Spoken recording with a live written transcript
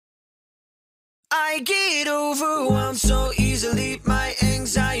I get overwhelmed so easily. My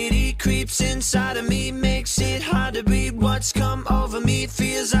anxiety creeps inside of me, makes it hard to breathe. What's come over me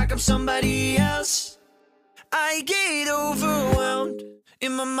feels like I'm somebody else. I get overwhelmed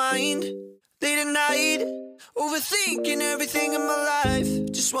in my mind, late at night, overthinking everything in my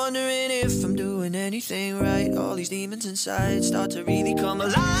life, just wondering if I'm doing anything right. All these demons inside start to really come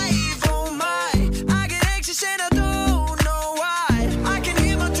alive. Oh my, I get anxious and I don't know why. I can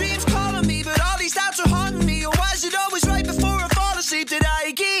hear my dreams calling me, but all these doubts are haunting me. Or why is it always right before I fall asleep that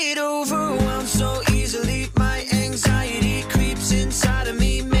I get overwhelmed so easily? My anxiety creeps inside of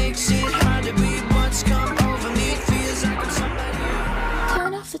me, makes it hard to breathe. What's come over me feels like I'm somebody else.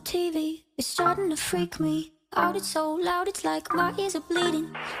 Turn off the TV, it's starting to freak me out. It's so loud, it's like my ears are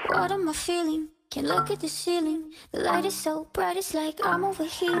bleeding. What am I feeling? Can't look at the ceiling. The light is so bright, it's like I'm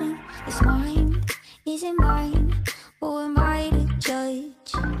overheating. This mind isn't mine. Who am I to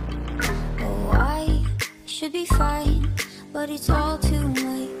judge? Oh, I should be fine, but it's all too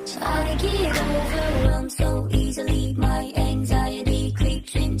much. I get overwhelmed so easily. My anxiety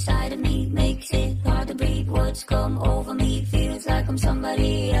creeps inside of me, makes it hard to breathe. What's come over me feels like I'm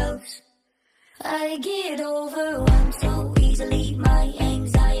somebody else. I get overwhelmed so easily. My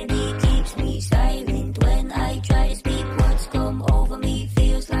anxiety keeps me silent when I try to speak. What's come over me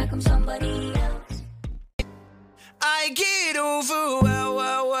feels like I'm somebody else. I get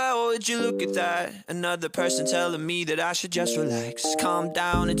overwhelmed, would you look at that? Another person telling me that I should just relax, calm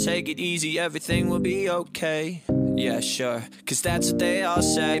down and take it easy, everything will be okay. Yeah, sure, cause that's what they all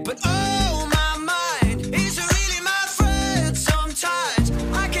say. But oh, my mind isn't really my friend sometimes.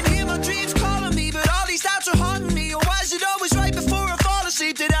 I can hear my dreams calling me, but all these doubts are haunting me. Or why is it always right before I fall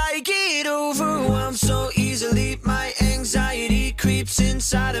asleep that I get overwhelmed so easily? My anxiety creeps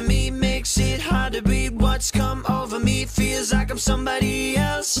inside of me, makes it hard to breathe. What's come over me feels like I'm somebody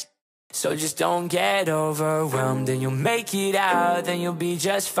else. So just don't get overwhelmed, and you'll make it out, then you'll be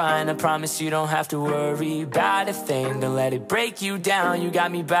just fine. I promise you don't have to worry about a thing. Don't let it break you down, you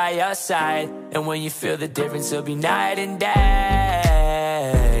got me by your side. And when you feel the difference, it'll be night and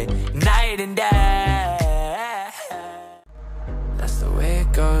day, night and day. That's the way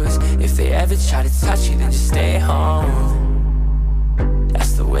it goes. If they ever try to touch you, then just stay home.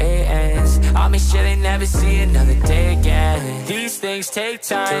 That's the way it ends. I'll make sure they never see another day again. These things take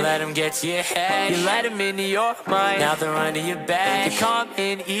time to let them get to your head. You let them into your mind, now they're under your bed. They come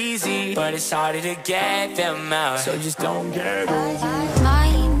in easy, but it's harder to get them out. So just don't get over.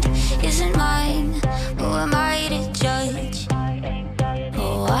 Mind isn't mine. Who am I to judge?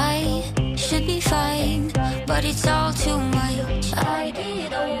 Oh, I should be fine, but it's all too much. I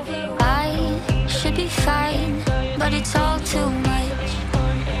should be fine, but it's all too much.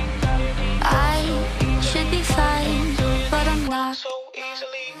 I should be fine, but I'm not.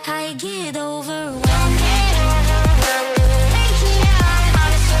 I get overwhelmed.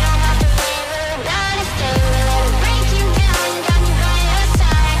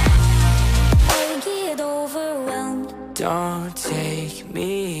 Don't take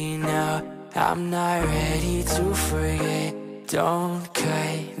me now, I'm not ready to forget. Don't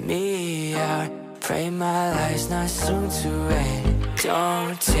cut me out, pray my life's not soon to end.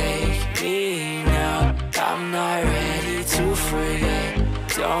 Don't take me now, I'm not ready to forget.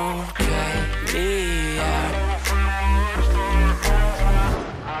 Don't cut me out,